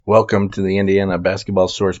Welcome to the Indiana Basketball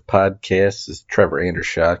Source podcast. This is Trevor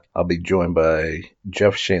Andershock. I'll be joined by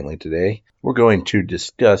Jeff Schoenle today. We're going to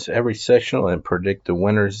discuss every sectional and predict the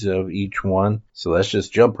winners of each one. So let's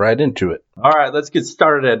just jump right into it. All right, let's get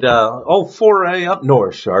started at 4A up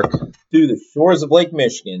north, Shark. Through the shores of Lake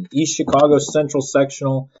Michigan, East Chicago Central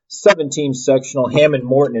Sectional, 7-team sectional, Hammond,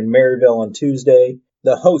 Morton, and Maryville on Tuesday.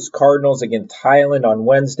 The host Cardinals against Highland on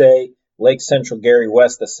Wednesday. Lake Central, Gary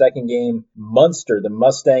West, the second game. Munster, the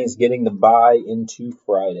Mustangs, getting the bye into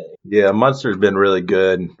Friday. Yeah, Munster's been really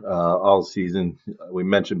good all season. We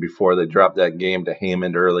mentioned before they dropped that game to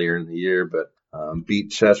Hammond earlier in the year, but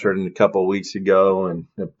beat Chesterton a couple of weeks ago and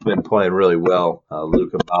have been playing really well.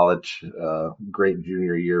 Luka Balic, great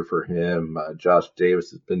junior year for him. Josh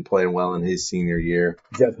Davis has been playing well in his senior year.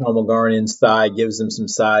 Jeff Homelgarn inside gives them some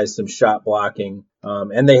size, some shot blocking.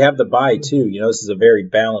 And they have the bye, too. You know, this is a very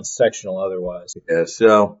balanced sectional otherwise. Yeah,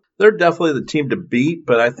 so they're definitely the team to beat,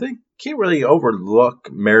 but I think can't really overlook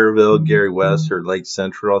Maryville, Gary West, or Lake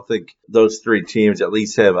Central. I think those three teams at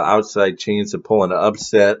least have an outside chance of pulling an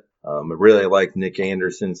upset. I really like Nick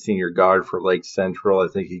Anderson, senior guard for Lake Central. I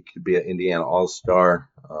think he could be an Indiana All-Star.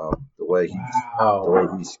 The way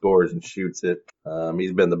he scores and shoots it.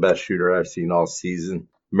 He's been the best shooter I've seen all season.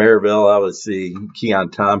 Maryville, obviously, Keon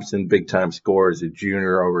Thompson, big-time scorer as a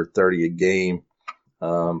junior, over 30 a game.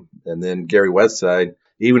 And then Gary Westside,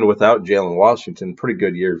 even without Jalen Washington, pretty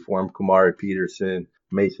good year for him. Kamari Peterson,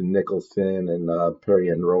 Mason Nicholson, and Perry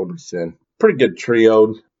and Roberson. Pretty good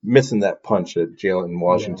trio. Missing that punch that Jalen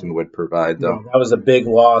Washington would provide, though. Yeah, that was a big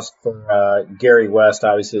loss for Gary West,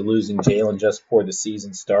 obviously losing Jalen just before the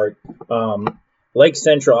season start. Lake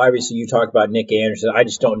Central, obviously, you talked about Nick Anderson. I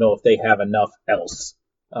just don't know if they have enough else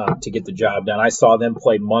to get the job done. I saw them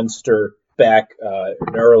play Munster back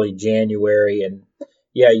in early January, and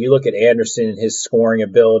yeah, you look at Anderson and his scoring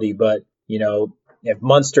ability, but you know, if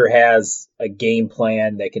Munster has a game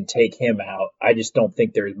plan that can take him out, I just don't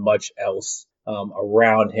think there's much else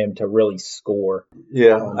around him to really score.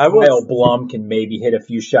 Yeah, Kyle Blum can maybe hit a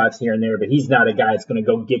few shots here and there, but he's not a guy that's going to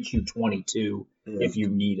go get you 22 if you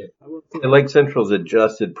need it. And Lake Central's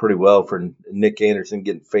adjusted pretty well for Nick Anderson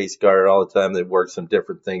getting face guarded all the time. They've worked some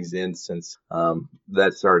different things in since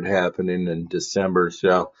that started happening in December.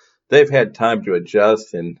 So they've had time to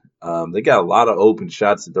adjust, and they got a lot of open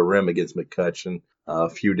shots at the rim against McCutcheon. A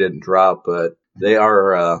few didn't drop, but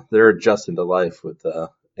they're adjusting to life with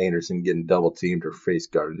Anderson getting double teamed or face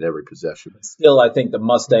guarded every possession. Still, I think the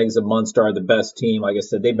Mustangs of Munster are the best team. Like I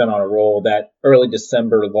said, they've been on a roll. That early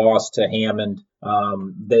December loss to Hammond,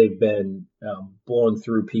 they've been blowing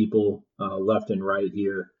through people left and right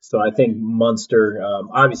here. So I think Munster,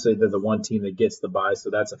 obviously they're the one team that gets the bye, so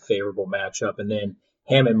that's a favorable matchup. And then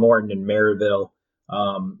Hammond, Morton, and Maryville,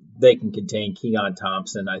 they can contain Keon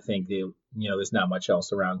Thompson. I think there's not much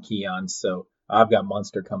else around Keon, so I've got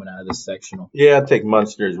Munster coming out of this sectional. Yeah, I'll take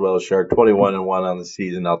Munster as well, Shark. 21-1 on the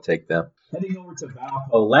season. I'll take them. Heading over to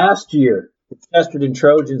Valpo. Last year, the Chesterton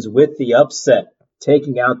Trojans with the upset,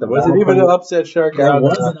 taking out the Was it even an upset, Shark? It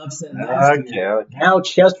was an upset last year. Okay. Now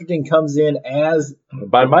Chesterton comes in as...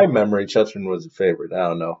 By my memory, Chesterton was a favorite. I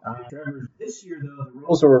don't know. Trevor, this year, though, the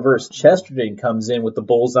roles are reversed. Chesterton comes in with the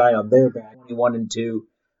bullseye on their back, 21-2.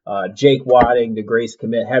 Jake Wadding, the Grace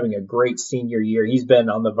commit, having a great senior year. He's been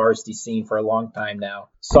on the varsity scene for a long time now.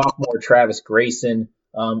 Sophomore Travis Grayson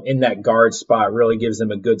in that guard spot really gives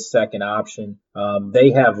them a good second option. They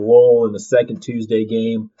have Lowell in the second Tuesday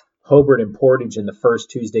game, Hobart and Portage in the first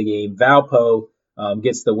Tuesday game. Valpo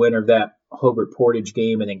gets the winner of that Hobart-Portage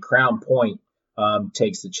game, and then Crown Point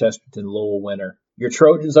takes the Chesterton-Lowell winner. Your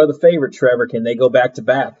Trojans are the favorite, Trevor. Can they go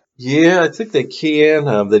back-to-back? Yeah, I think they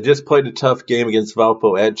can. They just played a tough game against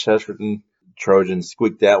Valpo at Chesterton. Trojans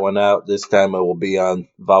squeaked that one out. This time it will be on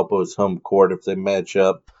Valpo's home court if they match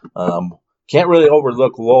up. Can't really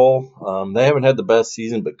overlook Lowell. They haven't had the best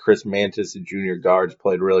season, but Chris Mantis, the junior guards,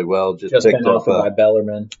 played really well. Just picked been offered by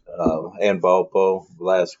Bellarmine and Valpo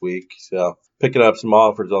last week. So picking up some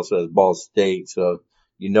offers also as Ball State. So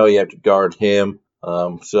you have to guard him.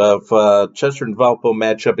 So if Chester and Valpo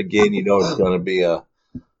match up again, it's going to be a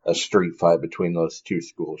street fight between those two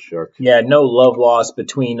schools, Shark. Yeah, no love lost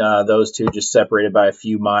between those two, just separated by a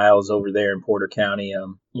few miles over there in Porter County.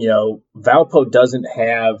 Valpo doesn't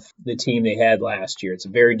have the team they had last year. It's a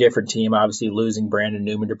very different team, obviously losing Brandon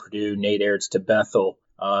Newman to Purdue, Nate Ertz to Bethel.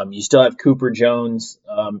 You still have Cooper Jones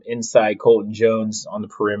inside, Colton Jones on the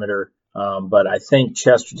perimeter. But I think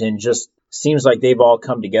Chesterton just seems like they've all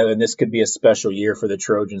come together, and this could be a special year for the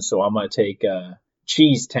Trojans. So I'm going to take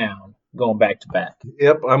Cheese Town going back-to-back.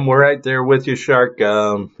 Yep, I'm right there with you, Shark.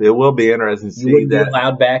 It will be interesting to see that. You wouldn't be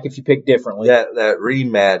allowed back if you pick differently. That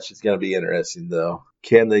rematch is going to be interesting, though.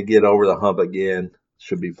 can they get over the hump again?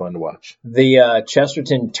 Should be fun to watch. The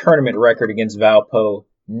Chesterton tournament record against Valpo,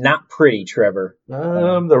 not pretty, Trevor.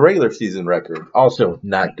 The regular season record, also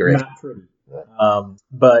not great. Not pretty.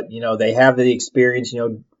 But, they have the experience.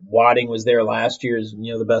 Wadding was there last year as,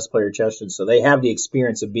 the best player at Chesterton. So they have the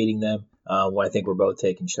experience of beating them. I think we're both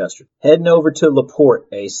taking Chesterton. Heading over to LaPorte,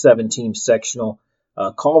 a 7-team sectional.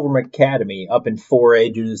 Culver Academy up in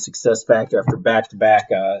 4A due to the success factor after back-to-back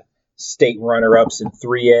state runner-ups in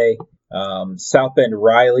 3A. South Bend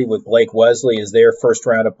Riley with Blake Wesley is their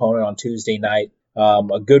first-round opponent on Tuesday night.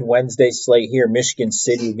 A good Wednesday slate here. Michigan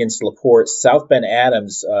City against LaPorte. South Bend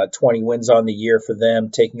Adams, 20 wins on the year for them,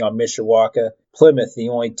 taking on Mishawaka. Plymouth, the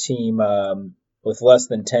only team with less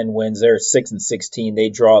than 10 wins. They're 6-16. They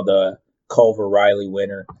draw the Culver Riley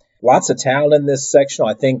winner. Lots of talent in this sectional.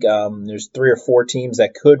 I think there's 3 or 4 teams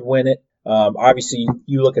that could win it. Obviously,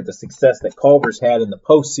 you look at the success that Culver's had in the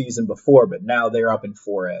postseason before, but now they're up in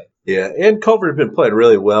 4A. Yeah, and Culver's been playing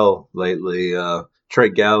really well lately. Trey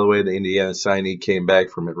Galloway, the Indiana signee, came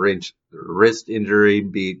back from a wrist injury,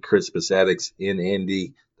 beat Crispus Attucks in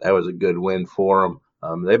Indy. That was a good win for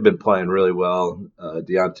them. They've been playing really well.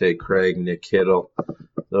 Deontay Craig, Nick Kittle,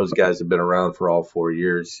 those guys have been around for all 4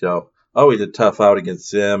 years. So always a tough out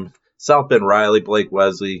against them. South Bend Riley, Blake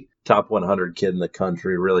Wesley, top 100 kid in the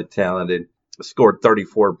country, really talented. Scored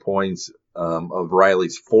 34 points of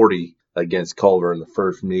Riley's 40 against Culver in the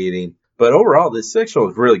first meeting. But overall, this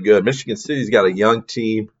sectional is really good. Michigan City's got a young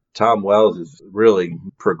team. Tom Wells has really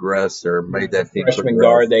progressed or made that team freshman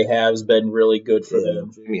guard they have has been really good for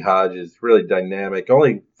them. Jamie Hodges, really dynamic.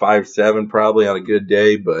 Only 5'7" probably on a good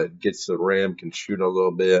day, but gets to the rim, can shoot a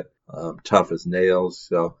little bit, tough as nails.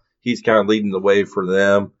 So he's kind of leading the way for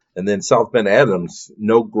them. And then South Bend Adams,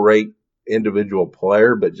 no great individual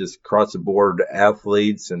player, but just across the board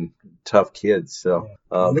athletes and tough kids. So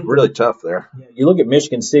really tough there. Yeah, you look at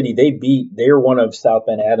Michigan City, they're one of South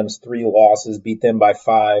Bend Adams' 3 losses, beat them by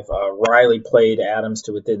 5. Riley played Adams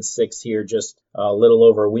to within 6 here just a little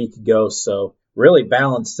over a week ago. So really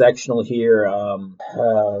balanced sectional here.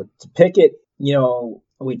 To pick it,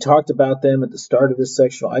 we talked about them at the start of this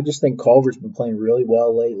sectional. I just think Culver's been playing really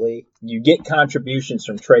well lately. You get contributions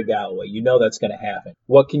from Trey Galloway. You know that's going to happen.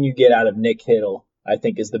 What can you get out of Nick Hittle, I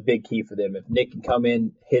think, is the big key for them. If Nick can come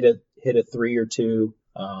in, hit a 3 or 2,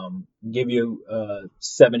 give you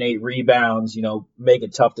 7-8 rebounds, make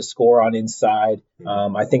it tough to score on inside.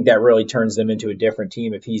 I think that really turns them into a different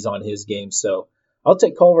team if he's on his game. So I'll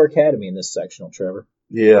take Culver Academy in this sectional, Trevor.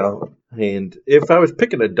 Yeah, and if I was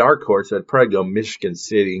picking a dark horse, I'd probably go Michigan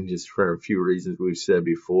City, just for a few reasons we've said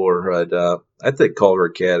before. But I think Culver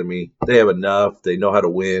Academy, they have enough. They know how to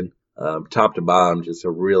win. Top to bottom, just a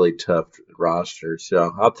really tough roster.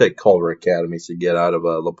 So I'll take Culver Academy to get out of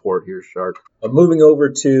LaPorte here, Shark. Moving over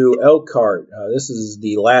to Elkhart. This is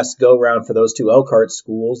the last go-round for those 2 Elkhart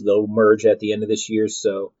schools. They'll merge at the end of this year,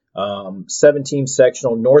 so 7-team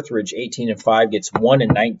sectional. Northridge 18-5 gets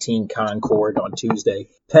 1-19 Concord on Tuesday.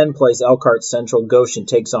 Penn plays Elkhart Central. Goshen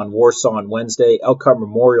takes on Warsaw on Wednesday. Elkhart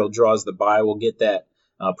Memorial draws the bye. We'll get that.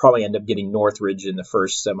 Probably end up getting Northridge in the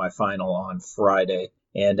first semifinal on Friday.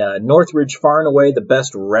 And Northridge far and away the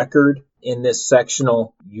best record in this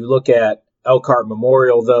sectional. You look at Elkhart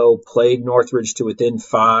Memorial, though, played Northridge to within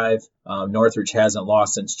 5. Northridge hasn't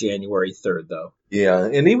lost since January 3rd, though. Yeah,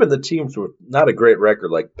 and even the teams with not a great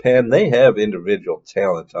record like Penn, they have individual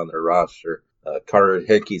talent on their roster. Carter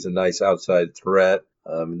Hickey's a nice outside threat.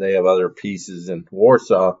 They have other pieces. And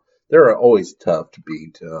Warsaw, they're always tough to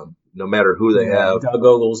beat, no matter who they have. Doug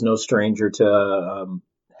Ogle's no stranger to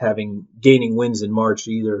gaining wins in March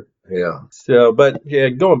either. Yeah. So, but yeah,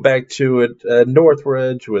 going back to it,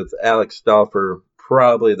 Northridge with Alex Stauffer,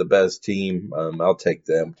 probably the best team. I'll take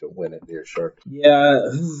them to win it here, Shark. Yeah,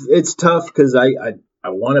 it's tough because I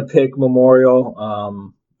want to pick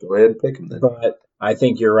Memorial. Go ahead and pick them then. But I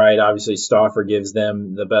think you're right. Obviously, Stauffer gives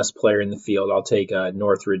them the best player in the field. I'll take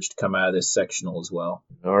Northridge to come out of this sectional as well.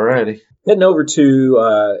 All righty. Heading over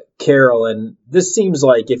to Carroll, and this seems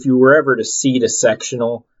like if you were ever to seed a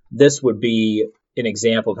sectional, this would be an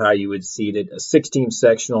example of how you would seed it. A 6-team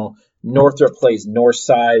sectional. Northrop plays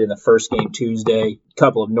Northside in the first game Tuesday. A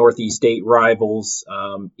couple of Northeast State rivals,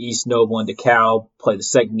 East Noble and DeKalb, play the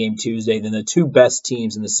second game Tuesday. Then the 2 best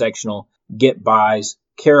teams in the sectional get byes.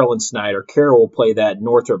 Carroll and Snyder. Carroll will play that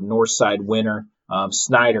Northrop Northside winner.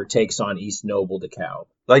 Snyder takes on East Noble DeKalb.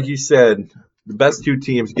 Like you said, the best 2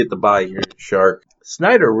 teams get the bye here, Shark.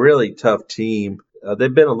 Snyder, really tough team.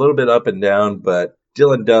 They've been a little bit up and down, but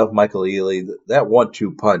Dylan Duff, Michael Ely, that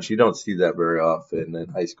 1-2 punch, you don't see that very often in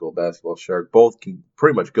high school basketball, Shark. Both can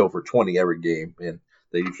pretty much go for 20 every game, and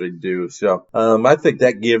They usually do. So I think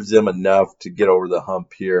that gives them enough to get over the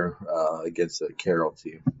hump here against the Carroll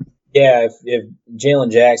team. Yeah, if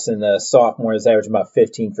Jalen Jackson, the sophomore, is averaging about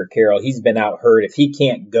 15 for Carroll, he's been out hurt. If he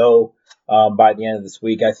can't go by the end of this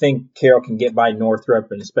week, I think Carroll can get by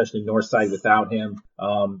Northrop and especially Northside without him.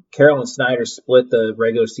 Carroll and Snyder split the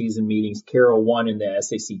regular season meetings. Carroll won in the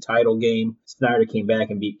SAC title game. Snyder came back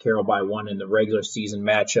and beat Carroll by 1 in the regular season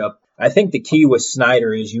matchup. I think the key with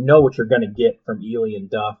Snyder is you know what you're going to get from Ely and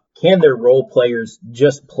Duff. Can their role players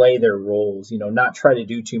just play their roles? Not try to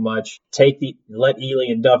do too much. Let Ely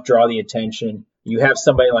and Duff draw the attention. You have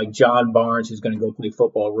somebody like John Barnes who's going to go play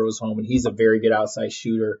football at Rose-Hulman, and he's a very good outside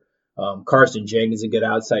shooter. Carson Jenkins is a good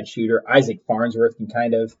outside shooter. Isaac Farnsworth can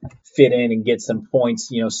kind of fit in and get some points,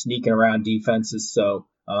 sneaking around defenses. So,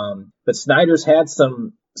 but Snyder's had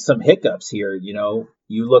some hiccups here. You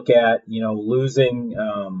look at losing.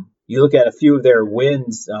 You look at a few of their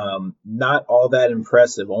wins, not all that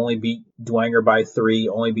impressive. Only beat Dwenger by 3,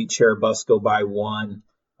 only beat Cherubusco by 1.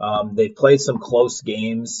 They played some close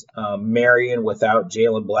games. Marion without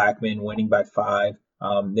Jalen Blackman winning by 5.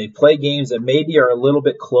 They play games that maybe are a little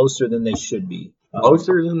bit closer than they should be.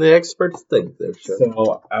 Closer than the experts think they're sure.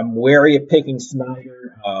 So I'm wary of picking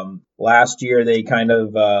Snyder. Last year they kind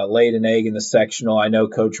of laid an egg in the sectional. I know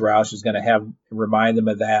Coach Roush is going to remind them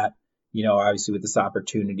of that. Obviously with this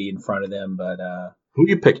opportunity in front of them, but who are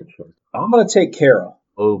you picking? I'm going to take Carroll.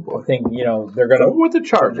 Oh boy! I think they're going to go with the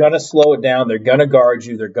Chargers. They're going to slow it down. They're going to guard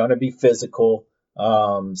you. They're going to be physical.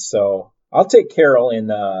 So I'll take Carroll in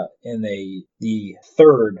the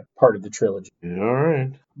third part of the trilogy. All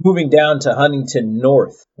right. Moving down to Huntington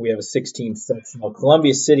North, we have a 16 sectional.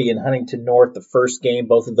 Columbia City and Huntington North, the first game,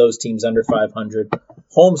 both of those teams under 500.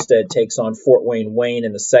 Homestead takes on Fort Wayne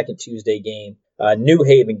in the second Tuesday game. New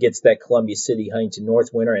Haven gets that Columbia City Huntington North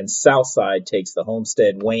winner, and Southside takes the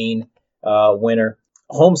Homestead Wayne winner.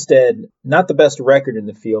 Homestead, not the best record in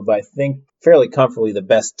the field, but I think fairly comfortably the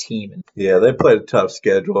best team. Yeah, they played a tough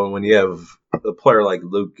schedule, and when you have a player like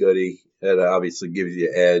Luke Goody, that obviously gives you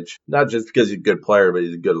an edge. Not just because he's a good player, but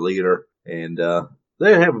he's a good leader. And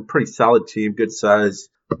they have a pretty solid team, good size,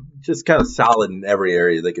 just kind of solid in every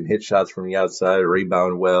area. They can hit shots from the outside,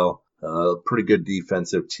 rebound well, pretty good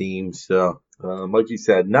defensive team. So, like you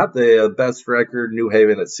said, not the best record. New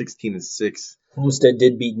Haven at 16-6. Homestead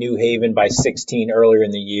did beat New Haven by 16 earlier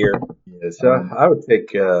in the year. Yeah, so I would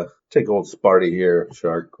take old Sparty here,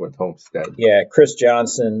 Shark, with Homestead. Yeah, Chris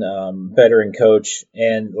Johnson, veteran coach.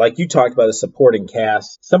 And like you talked about the supporting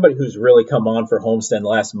cast, somebody who's really come on for Homestead in the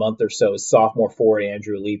last month or so is sophomore forward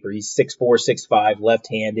Andrew Leeper. He's 6'4", 6'5",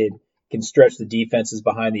 left-handed, can stretch the defenses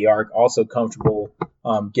behind the arc, also comfortable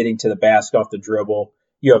getting to the basket off the dribble.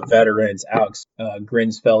 You have veterans, Alex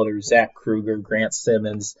Grinsfelder, Zach Kruger, Grant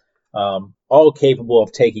Simmons, all capable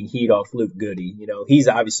of taking heat off Luke Goody. He's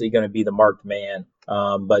obviously going to be the marked man,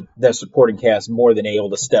 but their supporting cast more than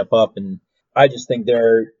able to step up. And I just think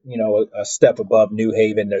they're, a step above New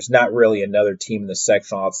Haven. There's not really another team in the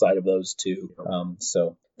sectional outside of those two.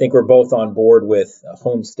 So I think we're both on board with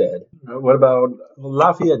Homestead. What about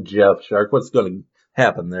Lafayette Jeff, Shark? What's going to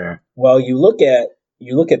happen there? Well, you look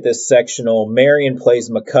at this sectional. Marion plays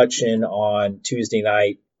McCutcheon on Tuesday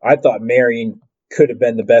night. I thought Marion could have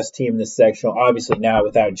been the best team in this sectional. Obviously now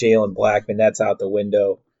without Jalen Blackman, that's out the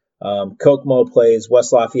window. Kokomo plays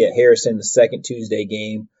West Lafayette Harrison the second Tuesday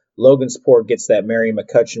game. Logansport gets that Marion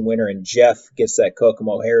McCutcheon winner, and Jeff gets that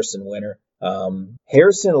Kokomo Harrison winner.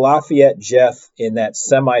 Harrison, Lafayette, Jeff in that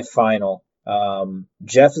semifinal.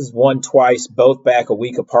 Jeff has won twice, both back a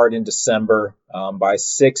week apart in December by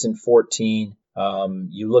 6 and 14.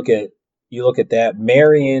 You look at that.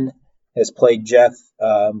 Marion has played Jeff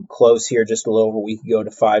close here just a little over a week ago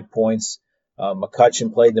to 5 points.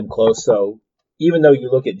 McCutcheon played them close. So even though you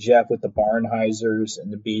look at Jeff with the Barnheisers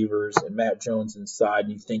and the Beavers and Matt Jones inside,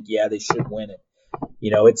 and you think, yeah, they should win it.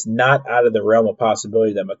 It's not out of the realm of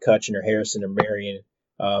possibility that McCutcheon or Harrison or Marion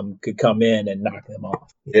could come in and knock them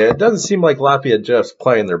off. Yeah, it doesn't seem like Lafayette Jeff's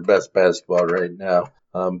playing their best basketball right now.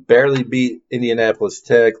 Barely beat Indianapolis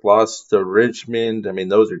Tech, lost to Richmond. I mean,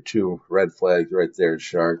 those are two red flags right there,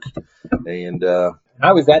 Shark. And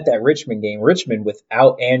I was at that Richmond game. Richmond,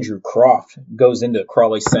 without Andrew Croft, goes into the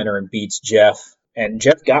Crawley Center and beats Jeff. And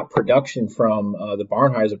Jeff got production from the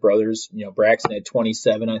Barnheiser brothers. Braxton had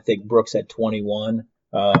 27. I think Brooks had 21.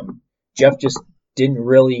 Jeff just didn't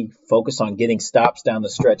really focus on getting stops down the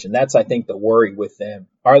stretch. And that's, I think, the worry with them.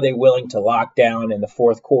 Are they willing to lock down in the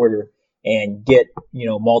fourth quarter and get,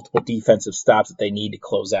 multiple defensive stops that they need to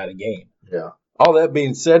close out a game? Yeah. All that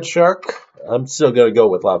being said, Shark, I'm still going to go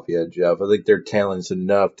with Lafayette Jeff. I think their talent's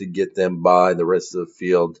enough to get them by the rest of the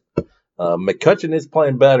field. McCutcheon is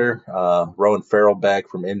playing better. Rowan Farrell back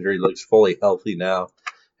from injury, looks fully healthy now.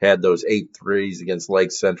 Had those 8 threes against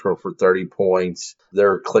Lake Central for 30 points.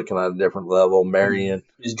 They're clicking on a different level. Marion.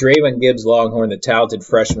 Is Draven Gibbs Longhorn, the talented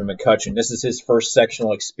freshman McCutcheon? This is his first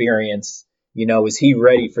sectional experience. Is he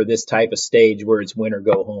ready for this type of stage where it's win or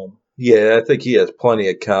go home? Yeah, I think he has plenty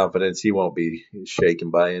of confidence. He won't be shaken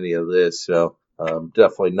by any of this. So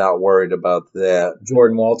definitely not worried about that.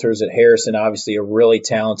 Jordan Walters at Harrison, obviously a really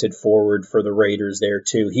talented forward for the Raiders there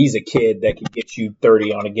too. He's a kid that could get you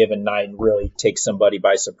 30 on a given night and really take somebody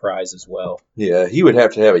by surprise as well. Yeah, he would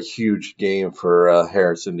have to have a huge game for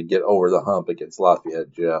Harrison to get over the hump against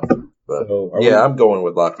Lafayette Jeff. But I'm going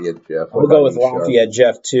with Lafayette Jeff. We'll go with Lafayette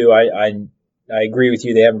Jeff too. I agree with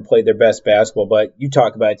you. They haven't played their best basketball, but you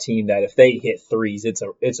talk about a team that if they hit threes, it's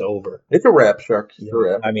over. It's a wrap, Shark. It's a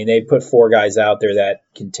wrap. I mean, they put 4 guys out there that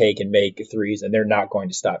can take and make threes, and they're not going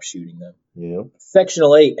to stop shooting them. Yeah.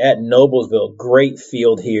 Sectional 8 at Noblesville. Great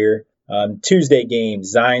field here. Tuesday game,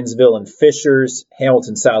 Zionsville and Fishers.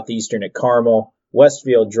 Hamilton Southeastern at Carmel.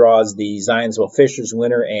 Westfield draws the Zionsville-Fishers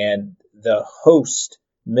winner, and the host,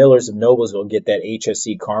 Millers of Noblesville, get that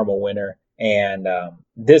HSC Carmel winner. And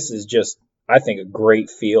this is just, I think, a great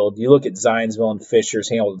field. You look at Zionsville and Fishers,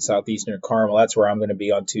 Hamilton Southeastern, and Carmel. That's where I'm going to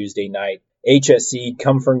be on Tuesday night. HSC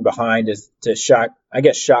come from behind to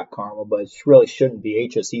shock Carmel, but it really shouldn't be.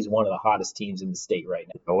 HSC is one of the hottest teams in the state right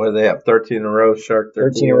now. What do they have? 13 in a row, Shark?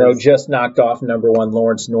 13 in a row. Just knocked off number 1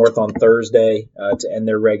 Lawrence North on Thursday to end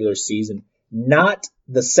their regular season. Not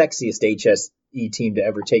the sexiest HSE team to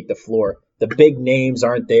ever take the floor. The big names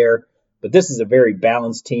aren't there, but this is a very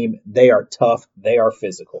balanced team. They are tough. They are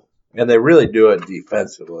physical. And they really do it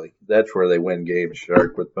defensively. That's where they win games,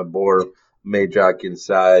 Shark, with Mabor, Majok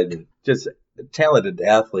inside, and just talented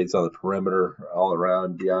athletes on the perimeter all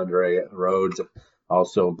around. DeAndre Rhodes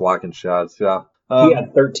also blocking shots. Yeah. He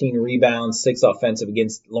had 13 rebounds, 6 offensive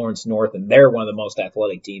against Lawrence North, and they're one of the most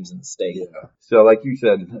athletic teams in the state. Yeah. So, like you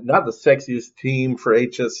said, not the sexiest team for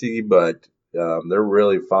HSC, but they're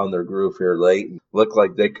really found their groove here late and look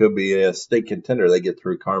like they could be a state contender. They get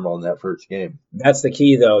through Carmel in that first game. That's the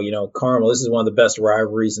key, though. Carmel, this is one of the best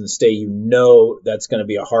rivalries in the state. That's going to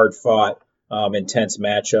be a hard-fought, intense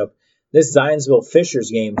matchup. This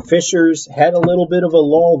Zionsville-Fishers game, Fishers had a little bit of a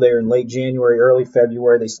lull there in late January, early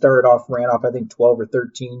February. They ran off, I think, 12 or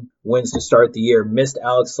 13 wins to start the year. Missed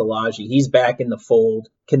Alex Szilagyi. He's back in the fold.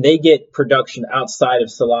 Can they get production outside of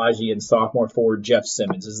Szilagyi and sophomore forward Jeff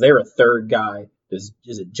Simmons? Is there a third guy? Is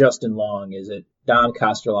it Justin Long? Is it Don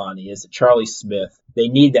Castellani? Is it Charlie Smith? They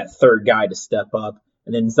need that third guy to step up.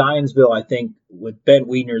 And then Zionsville, I think, with Ben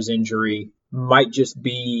Wiedner's injury, might just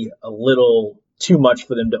be a little too much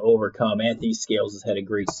for them to overcome. Anthony Scales has had a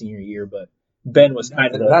great senior year, but Ben was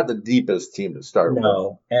kind of not the deepest team to start with.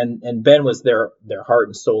 No, and Ben was their heart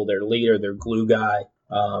and soul, their leader, their glue guy,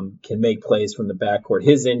 can make plays from the backcourt.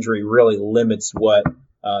 His injury really limits what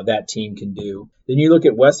that team can do. Then you look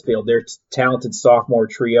at Westfield, their talented sophomore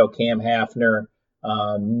trio, Cam Hafner,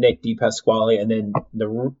 Nick DePasquale, and then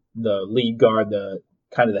the lead guard, the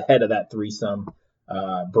kind of the head of that threesome,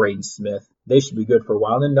 Braden Smith. They should be good for a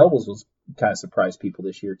while. And then Nobles was kind of surprised people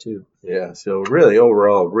this year too. Yeah, so really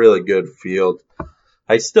overall, really good field.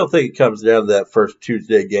 I still think it comes down to that first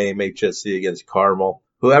Tuesday game, HSC against Carmel.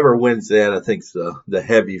 Whoever wins that, I think, is the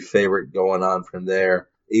heavy favorite going on from there,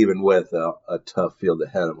 even with a tough field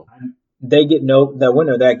ahead of them. The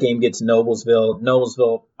winner of that game gets Noblesville.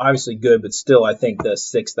 Noblesville, obviously good, but still, I think the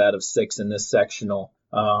 6th out of 6 in this sectional.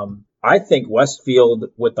 I think Westfield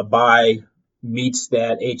with the bye meets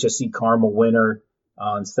that HSC Carmel winner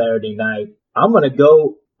on Saturday night. I'm gonna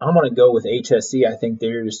go with HSC. I think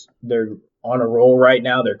they're on a roll right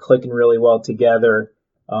now. They're clicking really well together.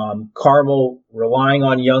 Carmel relying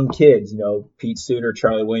on young kids. Pete Suter,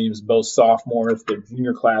 Charlie Williams, both sophomores. Their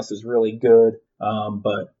junior class is really good.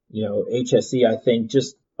 But HSC, I think,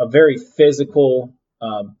 just a very physical,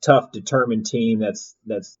 tough, determined team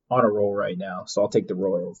that's on a roll right now. So I'll take the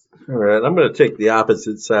Royals. All right, I'm going to take the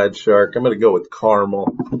opposite side, Shark. I'm going to go with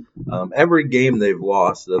Carmel. Every game they've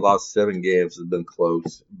lost 7 games, has been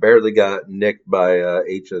close. Barely got nicked by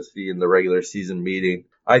HSC in the regular season meeting.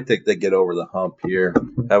 I think they get over the hump here,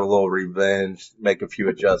 have a little revenge, make a few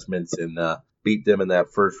adjustments, and beat them in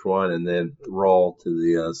that first one, and then roll to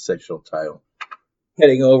the sectional title.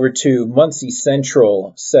 Heading over to Muncie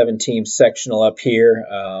Central, 7-team sectional up here.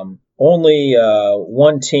 Only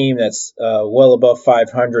one team that's well above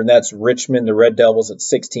 500, and that's Richmond, the Red Devils at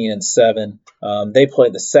 16-7. They play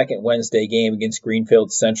the second Wednesday game against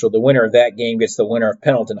Greenfield Central. The winner of that game gets the winner of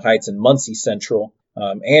Pendleton Heights and Muncie Central.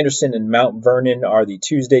 Anderson and Mount Vernon are the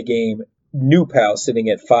Tuesday game. New Pal sitting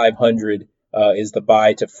at 500. is the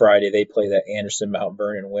bye to Friday. They play that Anderson Mount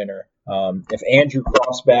Vernon winner. If Andrew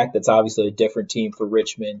Cross back, that's obviously a different team for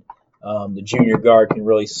Richmond. The junior guard can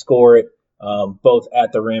really score it, both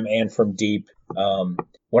at the rim and from deep.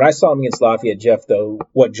 When I saw him against Lafayette, Jeff, though,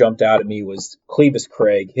 what jumped out at me was Clevis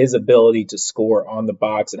Craig, his ability to score on the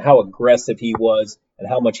box and how aggressive he was and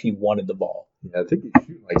how much he wanted the ball. Yeah, I think he's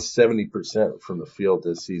shooting like 70% from the field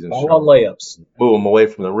this season. All on layups. Move him away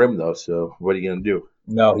from the rim, though, so what are you going to do?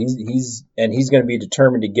 No, he's going to be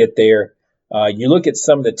determined to get there. You look at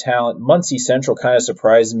some of the talent. Muncie Central kind of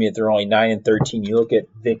surprises me that they're only 9-13. You look at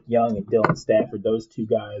Vic Young and Dylan Stafford; those two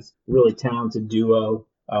guys, really talented duo.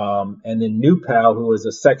 And then New Pal, who was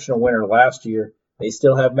a sectional winner last year, they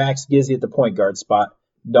still have Max Gizzy at the point guard spot.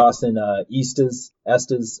 Dawson Estes,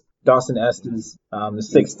 the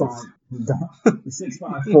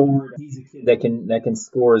 6'5" forward. He's a kid that can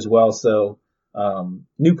score as well. So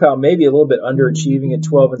New Pal maybe a little bit underachieving at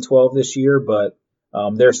 12-12 this year, but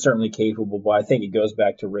they're certainly capable. But I think it goes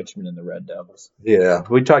back to Richmond and the Red Devils. Yeah,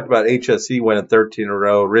 we talked about HSE winning 13 in a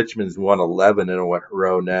row. Richmond's won 11 in a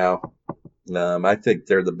row now. I think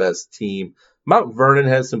they're the best team. Mount Vernon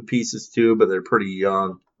has some pieces too, but they're pretty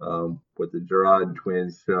young with the Gerard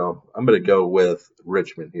twins. So I'm going to go with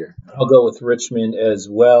Richmond here. I'll go with Richmond as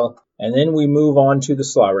well. And then we move on to the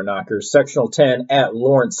Slobber Knockers. Sectional 10 at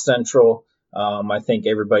Lawrence Central. I think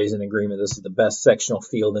everybody's in agreement this is the best sectional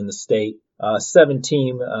field in the state.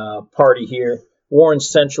 7-team party here. Warren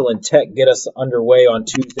Central and Tech get us underway on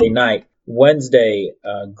Tuesday night. Wednesday,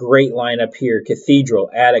 great lineup here.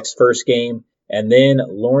 Cathedral, Attucks first game, and then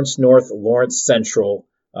Lawrence North, Lawrence Central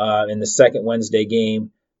in the second Wednesday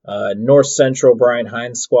game. North Central, Brian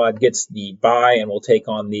Hines' squad gets the bye and will take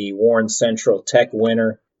on the Warren Central Tech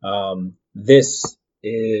winner. This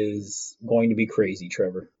is going to be crazy,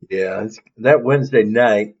 Trevor. Yeah, that Wednesday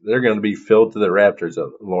night, they're going to be filled to the Raptors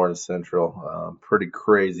at Lawrence Central. Pretty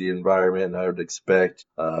crazy environment, I would expect.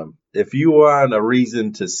 If you want a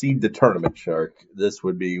reason to seed the tournament, Shark, this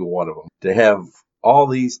would be one of them. To have all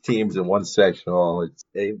these teams in one sectional,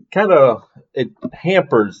 it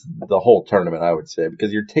hampers the whole tournament, I would say,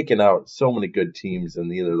 because you're taking out so many good teams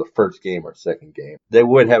in either the first game or second game. They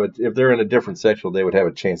would have if they're in a different sectional, they would have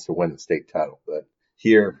a chance to win the state title, but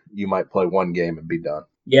here, you might play one game and be done.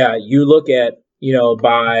 Yeah, you look at,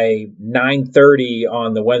 by 9:30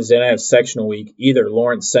 on the Wednesday night of sectional week, either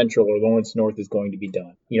Lawrence Central or Lawrence North is going to be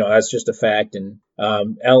done. That's just a fact. And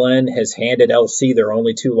LN has handed LC their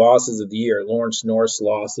only two losses of the year. Lawrence North's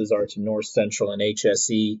losses are to North Central and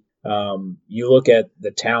HSE. You look at the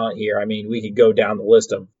talent here. I mean, we could go down the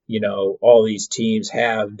list of, all these teams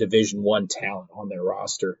have Division I talent on their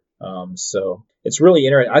roster. So it's really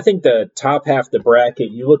interesting. I think the top half of the bracket,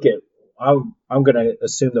 you look at, I'm going to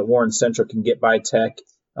assume that Warren Central can get by Tech.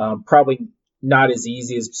 Probably not as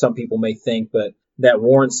easy as some people may think, but that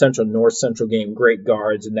Warren Central, North Central game, great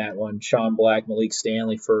guards in that one. Sean Black, Malik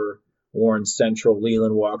Stanley for Warren Central,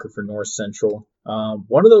 Leland Walker for North Central.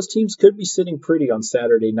 One of those teams could be sitting pretty on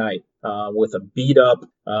Saturday night with a beat-up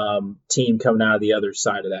team coming out of the other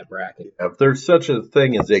side of that bracket. If there's such a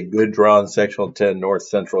thing as a good draw in Sectional 10, North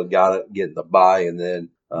Central got it, getting the bye, and then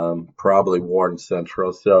probably Warren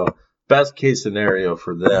Central. So best case scenario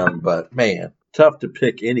for them, but man, tough to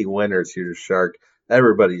pick any winners here, Shark.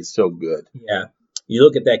 Everybody's so good. Yeah. You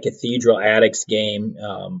look at that Cathedral Attucks game,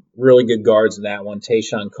 really good guards in that one,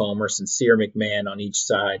 Tayshawn Comer, Sincere McMahon on each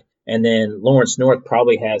side. And then Lawrence North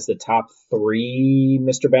probably has the top three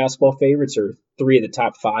Mr. Basketball favorites, or three of the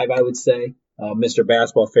top five, I would say. Mr.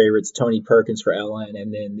 Basketball favorites, Tony Perkins for LN,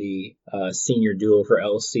 and then the senior duo for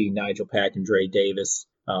LC, Nigel Pack and Dre Davis.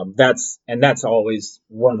 That's always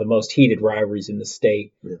one of the most heated rivalries in the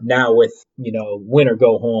state. Yeah. Now with, win or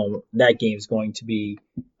go home, that game is going to be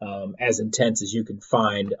as intense as you can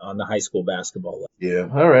find on the high school basketball level. Yeah.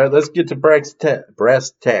 All right. Let's get to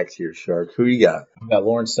brass tacks here, Shark. Who you got? I got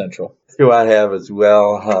Lawrence Central. Who I have as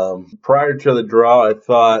well. Prior to the draw, I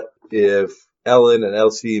thought if Ellen and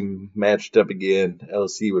LC matched up again,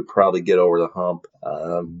 LC would probably get over the hump.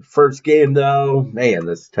 First game, though, man,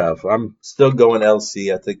 that's tough. I'm still going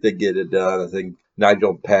LC. I think they get it done. I think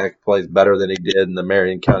Nigel Pack plays better than he did in the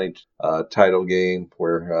Marion County title game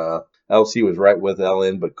where LC was right with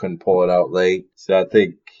Ellen but couldn't pull it out late. So I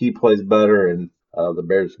think he plays better and the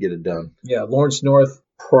Bears get it done. Yeah, Lawrence North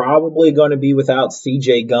probably going to be without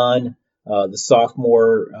C.J. Gunn. The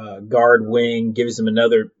sophomore guard wing gives him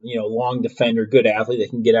another, long defender, good athlete that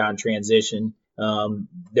can get out in transition.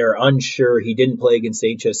 They're unsure. He didn't play against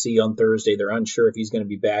HSE on Thursday. They're unsure if he's going to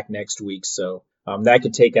be back next week. So that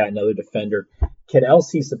could take out another defender. Can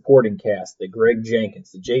LC supporting cast, the Greg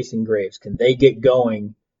Jenkins, the Jason Graves, can they get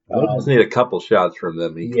going? We just need a couple shots from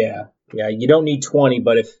them. Yeah. Yeah, you don't need 20,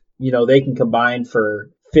 but if, they can combine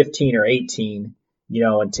for 15 or 18,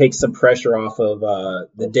 and take some pressure off of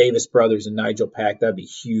the Davis brothers and Nigel Pack, that'd be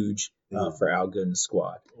huge for Al Gooden's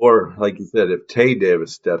squad. Or, like you said, if Tay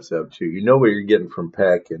Davis steps up too, you know what you're getting from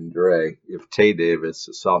Pack and Dre. If Tay Davis,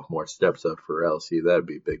 a sophomore, steps up for LC, that'd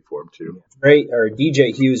be big for him too.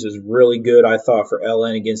 DJ Hughes was really good, I thought, for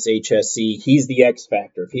LN against HSC. He's the X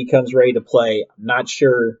factor. If he comes ready to play, I'm not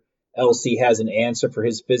sure LC has an answer for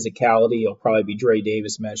his physicality. It'll probably be Dre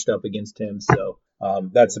Davis matched up against him. So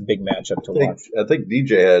that's a big matchup to watch. I think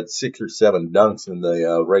DJ had 6 or 7 dunks in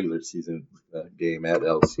the regular season game at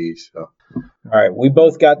LC. So. All right, we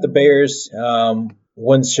both got the Bears.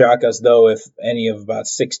 Wouldn't shock us, though, if any of about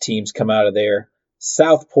 6 teams come out of there.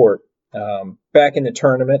 Southport, back in the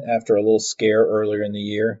tournament after a little scare earlier in the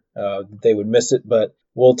year. They would miss it, but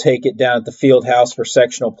we'll take it down at the field house for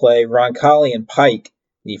sectional play. Roncalli and Pike,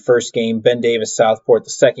 the first game. Ben Davis, Southport,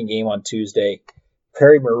 the second game on Tuesday.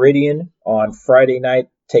 Perry Meridian on Friday night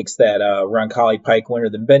takes that Roncalli Pike winner.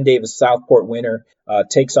 Then Ben Davis, Southport winner,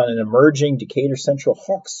 takes on an emerging Decatur Central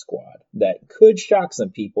Hawks squad that could shock some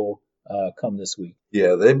people come this week.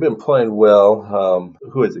 Yeah, they've been playing well.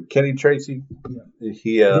 Who is it? Kenny Tracy?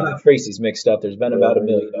 Yeah. Tracy's mixed up. There's been about 1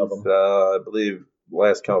 million of them. I believe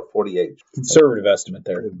last count 48. Conservative estimate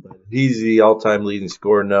there. He's the all-time leading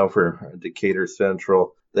scorer now for Decatur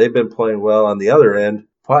Central. They've been playing well. On the other end,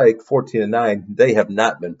 Pike, 14-9, they have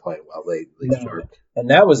not been playing well lately. No.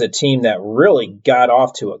 And that was a team that really got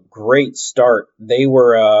off to a great start. They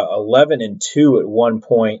were 11-2 at one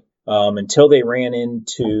point until they ran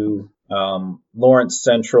into Lawrence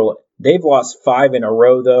Central. They've lost 5 in a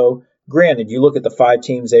row, though. Granted, you look at the 5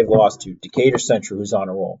 teams they've lost to. Decatur Central, who's on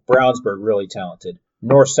a roll. Brownsburg, really talented.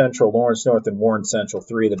 North Central, Lawrence North, and Warren Central,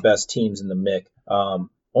 3 of the best teams in the MIC.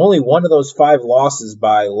 Only one of those 5 losses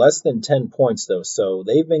by less than 10 points, though. So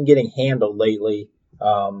they've been getting handled lately.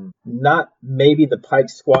 Not maybe the Pike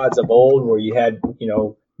squads of old where you had,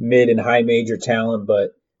 mid and high major talent,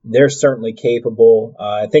 but they're certainly capable.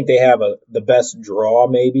 I think they have the best draw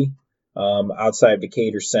maybe outside of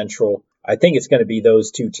Decatur Central. I think it's going to be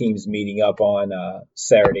those 2 teams meeting up on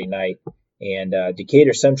Saturday night. And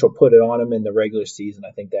Decatur Central put it on them in the regular season.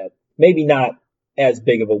 I think that maybe not as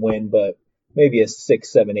big of a win, but maybe a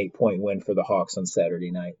 6, 7, 8 point win for the Hawks on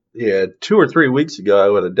Saturday night. Yeah, 2 or 3 weeks ago, I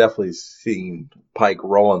would have definitely seen Pike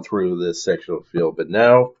rolling through this sectional field. But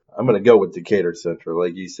now I'm going to go with Decatur Central.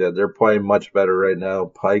 Like you said, they're playing much better right now.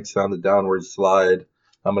 Pike's on the downward slide.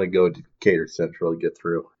 I'm going to go with Decatur Central to get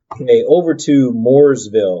through. Okay, over to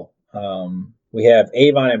Mooresville. We have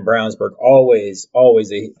Avon and Brownsburg. Always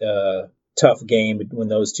a tough game when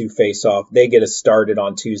those 2 face off. They get us started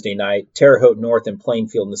on Tuesday night. Terre Haute North and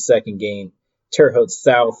Plainfield in the second game. Terre Haute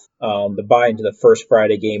South, the bye into the first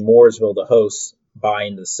Friday game. Mooresville, the hosts, bye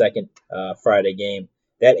into the second Friday game.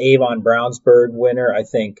 That Avon Brownsburg winner, I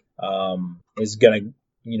think, is going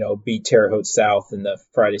to beat Terre Haute South in the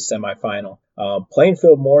Friday semifinal.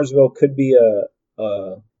 Plainfield Mooresville could be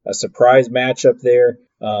a surprise matchup there.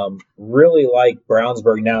 Really like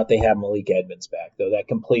Brownsburg now that they have Malik Edmonds back, though. That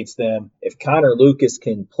completes them. If Connor Lucas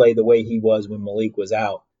can play the way he was when Malik was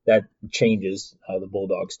out, that changes the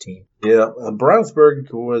Bulldogs team. Yeah,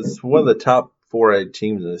 Brownsburg was one of the top 4A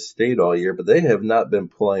teams in the state all year, but they have not been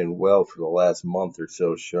playing well for the last month or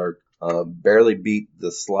so, Shark. Barely beat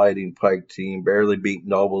the sliding Pike team, barely beat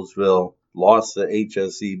Noblesville, lost to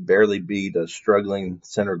HSE, barely beat a struggling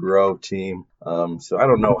Center Grove team. So I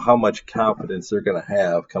don't know how much confidence they're going to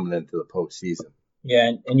have coming into the postseason.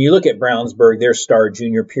 Yeah, and you look at Brownsburg, their star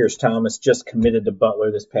junior Pierce Thomas just committed to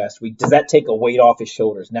Butler this past week. Does that take a weight off his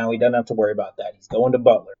shoulders? Now he doesn't have to worry about that. He's going to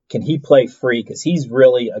Butler. Can he play free? Because he's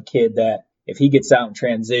really a kid that if he gets out in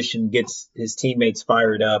transition, gets his teammates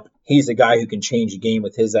fired up, he's a guy who can change a game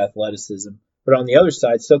with his athleticism. But on the other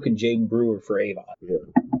side, so can Jaden Brewer for Avon. Yeah.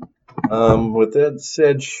 With that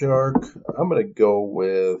said, Shark, I'm going to go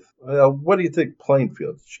with, what do you think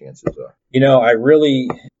Plainfield's chances are?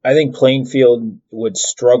 I think Plainfield would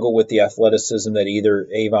struggle with the athleticism that either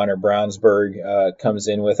Avon or Brownsburg comes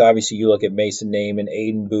in with. Obviously, you look at Mason Naaman,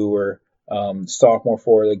 Aiden Boer, sophomore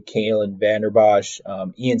forward Kalen Vanderbosch,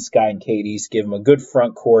 Ian Sky and Kate East give them a good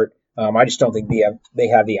front court. I just don't think they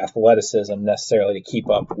have the athleticism necessarily to keep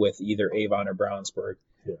up with either Avon or Brownsburg.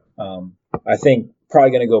 Yeah. I think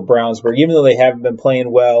probably going to go Brownsburg, even though they haven't been playing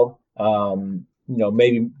well.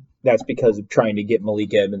 Maybe that's because of trying to get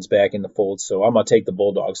Malik Edmonds back in the fold. So I'm going to take the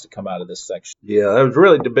Bulldogs to come out of this section. Yeah, I was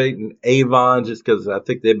really debating Avon just because I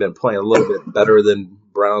think they've been playing a little bit better than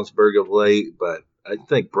Brownsburg of late, but I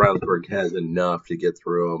think Brownsburg has enough to get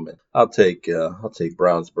through them. And I'll take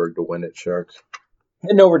Brownsburg to win it, Sharks.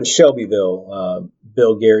 Heading over to Shelbyville,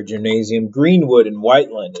 Bill Garrett Gymnasium, Greenwood and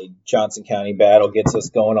Whiteland, a Johnson County battle gets us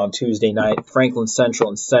going on Tuesday night. Franklin Central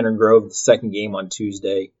and Center Grove, the second game on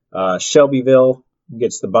Tuesday. Shelbyville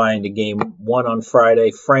gets the bye into game 1 on Friday.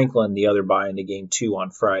 Franklin, the other bye into game 2 on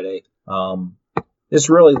Friday. This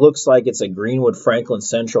really looks like it's a Greenwood-Franklin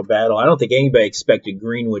Central battle. I don't think anybody expected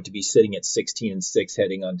Greenwood to be sitting at 16-6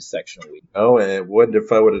 heading on to sectional week. Oh, and it would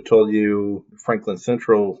if I would have told you Franklin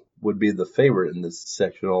Central would be the favorite in this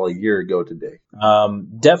sectional a year ago today.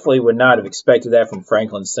 Definitely would not have expected that from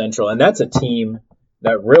Franklin Central. And that's a team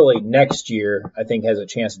that really next year I think has a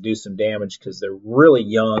chance to do some damage because they're really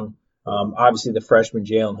young. Obviously, the freshman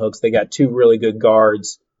Jalen Hooks, they got 2 really good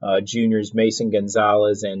guards, juniors Mason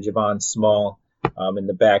Gonzalez and Javon Small. In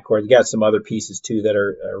the backcourt. They got some other pieces, too, that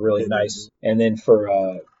are really nice. And then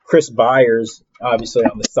for Chris Byers, obviously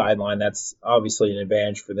on the sideline, that's obviously an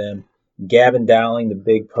advantage for them. Gavin Dowling, the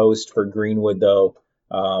big post for Greenwood, though,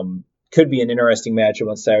 could be an interesting matchup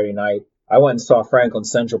on Saturday night. I went and saw Franklin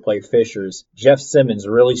Central play Fishers. Jeff Simmons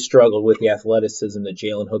really struggled with the athleticism that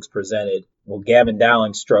Jalen Hooks presented. Will Gavin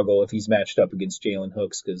Dowling struggle if he's matched up against Jalen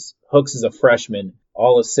Hooks? Because Hooks is a freshman,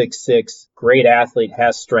 all of 6'6", great athlete,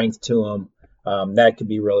 has strength to him. That could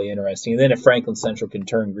be really interesting. And then if Franklin Central can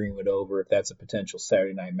turn Greenwood over, if that's a potential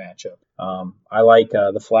Saturday night matchup. I like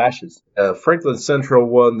the flashes. Franklin Central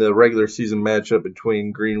won the regular season matchup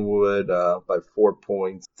between Greenwood by 4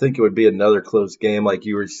 points. I think it would be another close game like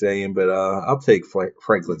you were saying, but I'll take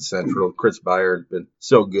Franklin Central. Chris Byard has been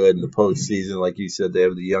so good in the postseason. Like you said, they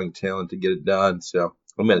have the young talent to get it done. So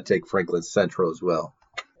I'm going to take Franklin Central as well.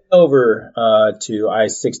 Over to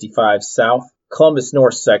I-65 South. Columbus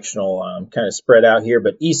North sectional kind of spread out here,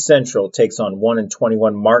 but East Central takes on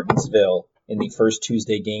 1-21 Martinsville in the first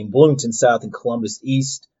Tuesday game. Bloomington South and Columbus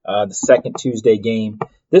East, the second Tuesday game.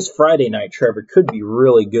 This Friday night, Trevor, could be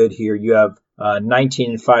really good here. You have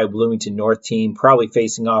 19-5 Bloomington North team probably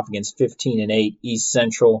facing off against 15-8 East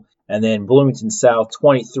Central, and then Bloomington South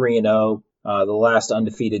 23-0. The last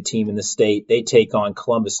undefeated team in the state. They take on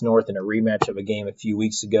Columbus North in a rematch of a game a few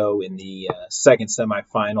weeks ago in the second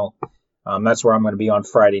semifinal. That's where I'm going to be on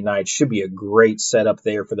Friday night. Should be a great setup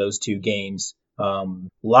there for those 2 games. A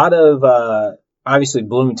lot of, obviously,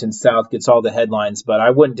 Bloomington South gets all the headlines, but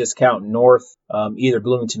I wouldn't discount North, either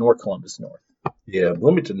Bloomington or Columbus North. Yeah,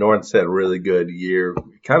 Bloomington North's had a really good year.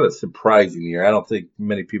 Kind of surprising year. I don't think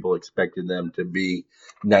many people expected them to be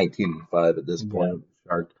 19-5 at this point.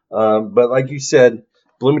 Yeah. But like you said,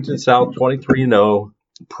 Bloomington South 23-0.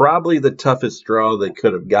 Probably the toughest draw they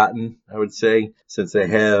could have gotten, I would say, since they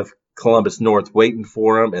have Columbus North waiting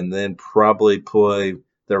for them, and then probably play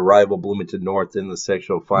their rival Bloomington North in the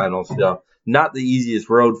sectional finals. So not the easiest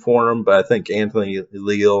road for them, but I think Anthony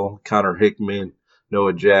Leal, Connor Hickman,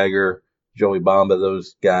 Noah Jagger, Joey Bamba,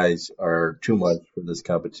 those guys are too much for this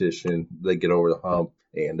competition. They get over the hump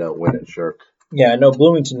and win it, sure. Yeah, I know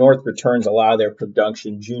Bloomington North returns a lot of their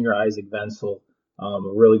production. Junior Isaac Venzel, a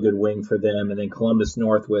really good wing for them. And then Columbus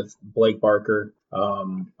North with Blake Barker,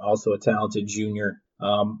 also a talented junior.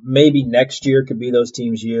 Maybe next year could be those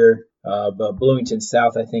teams' year. But Bloomington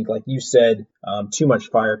South, I think, like you said, too much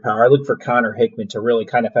firepower. I look for Connor Hickman to really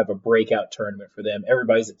kind of have a breakout tournament for them.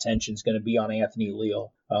 Everybody's attention is going to be on Anthony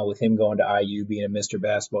Leal with him going to IU, being a Mr.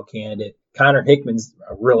 Basketball candidate. Connor Hickman's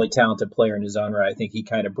a really talented player in his own right. I think he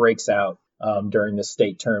kind of breaks out during the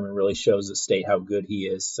state term and really shows the state how good he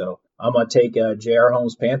is. So I'm going to take J.R.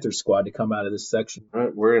 Holmes Panthers squad to come out of this section. All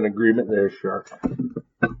right, we're in agreement there, Shark.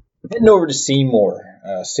 Heading over to Seymour,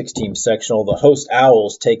 6-team sectional. The host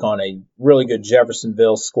Owls take on a really good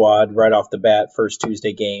Jeffersonville squad right off the bat, first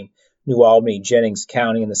Tuesday game. New Albany, Jennings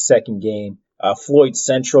County in the second game. Floyd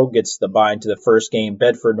Central gets the bye into the first game.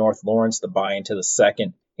 Bedford North Lawrence the bye into the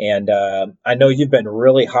second. And I know you've been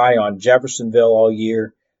really high on Jeffersonville all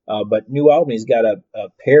year, but New Albany's got a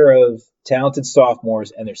pair of talented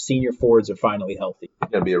sophomores, and their senior forwards are finally healthy.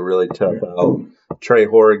 It's going to be a really tough out. Trey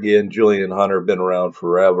Horrigan, Julian Hunter have been around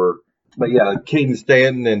forever. But yeah, Caden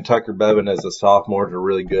Stanton and Tucker Bevan as a sophomore are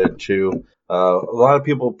really good too. A lot of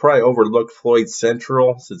people probably overlook Floyd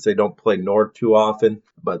Central since they don't play North too often,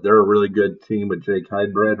 but they're a really good team with Jake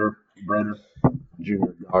Heidbrenner,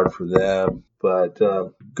 junior guard for them. But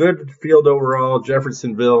good field overall.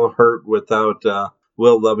 Jeffersonville hurt without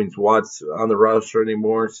Will Lovings-Watts on the roster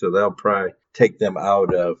anymore, so that'll probably take them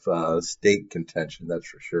out of state contention, that's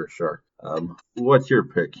for sure, Shark. What's your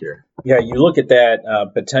pick here? Yeah, you look at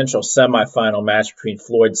that potential semifinal match between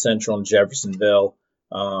Floyd Central and Jeffersonville.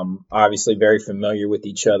 Obviously very familiar with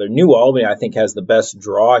each other. New Albany, I think, has the best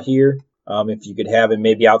draw here. If you could have it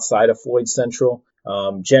maybe outside of Floyd Central.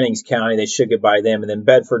 Jennings County, they should get by them. And then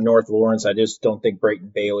Bedford North Lawrence, I just don't think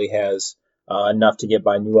Brayton Bailey has enough to get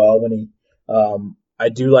by New Albany. I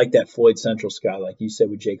do like that Floyd Central sky, like you said,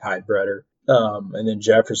 with Jake Heidbreder. And then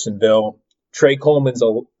Jeffersonville. Trey Coleman's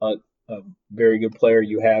a very good player.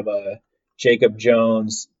 You have Jacob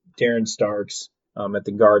Jones, Darren Starks at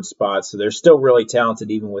the guard spot. So they're still really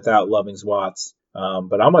talented even without Lovings Watts.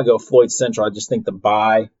 But I'm going to go Floyd Central. I just think the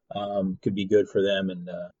bye could be good for them. And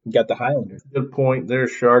you got the Highlanders. Good point there,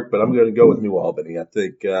 Shark, but I'm going to go with New Albany. I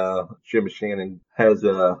think Jim Shannon has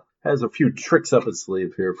a few tricks up his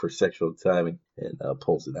sleeve here for sectional timing and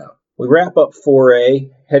pulls it out. We wrap up 4A,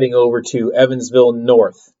 heading over to Evansville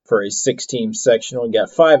North for a 6-team sectional. We got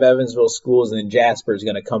 5 Evansville schools, and then Jasper is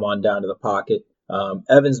going to come on down to the pocket.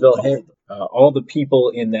 Evansville, all the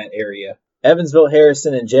people in that area. Evansville,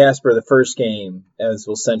 Harrison, and Jasper, the first game.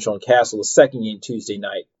 Evansville Central and Castle, the second game Tuesday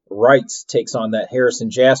night. Wrights takes on that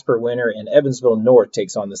Harrison-Jasper winner, and Evansville North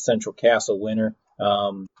takes on the Central Castle winner.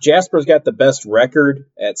 Jasper's got the best record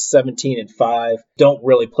at 17-5. Don't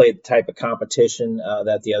really play the type of competition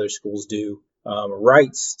that the other schools do.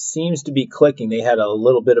 Wrights seems to be clicking. They had a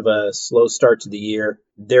little bit of a slow start to the year.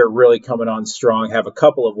 They're really coming on strong. Have a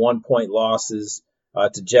couple of 1-point losses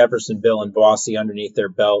to Jeffersonville and Boise underneath their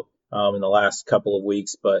belt in the last couple of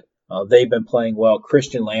weeks, but they've been playing well.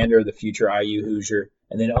 Christian Lander, the future IU Hoosier,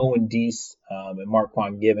 and then Owen Deese and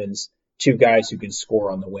Marquand Gibbons, 2 guys who can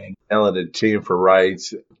score on the wing. Talented team for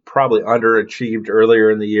Wrights. Probably underachieved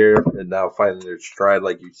earlier in the year and now finding their stride,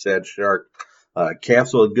 like you said, Shark.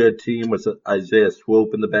 Castle, a good team with Isaiah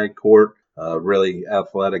Swope in the backcourt. Really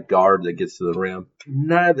athletic guard that gets to the rim.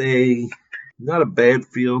 Not a bad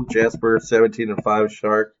field. Jasper, 17-5,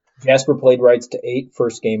 Shark. Jasper played Wrights to 8,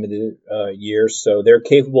 first game of the year, so they're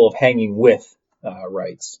capable of hanging with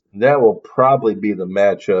Wrights. That will probably be the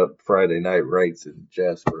matchup Friday night, Wrights and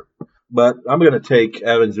Jasper. But I'm going to take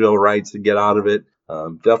Evansville Wrights to get out of it.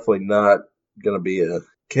 Definitely not going to be a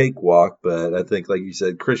cakewalk, but I think, like you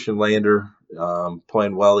said, Christian Lander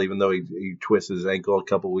playing well, even though he twisted his ankle a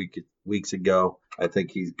couple weeks ago. I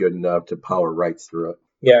think he's good enough to power Wrights through it.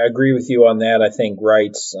 Yeah, I agree with you on that. I think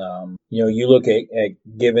Wrights, you look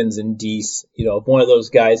at Givens and Deese, if one of those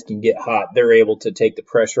guys can get hot, they're able to take the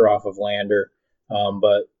pressure off of Lander.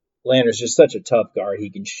 But Lander's just such a tough guard. He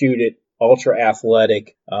can shoot it, ultra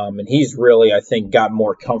athletic, and he's really, I think, got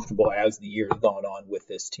more comfortable as the year's gone on with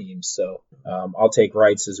this team. So I'll take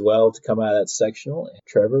Wrights as well to come out of that sectional. And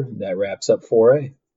Trevor, that wraps up 4A.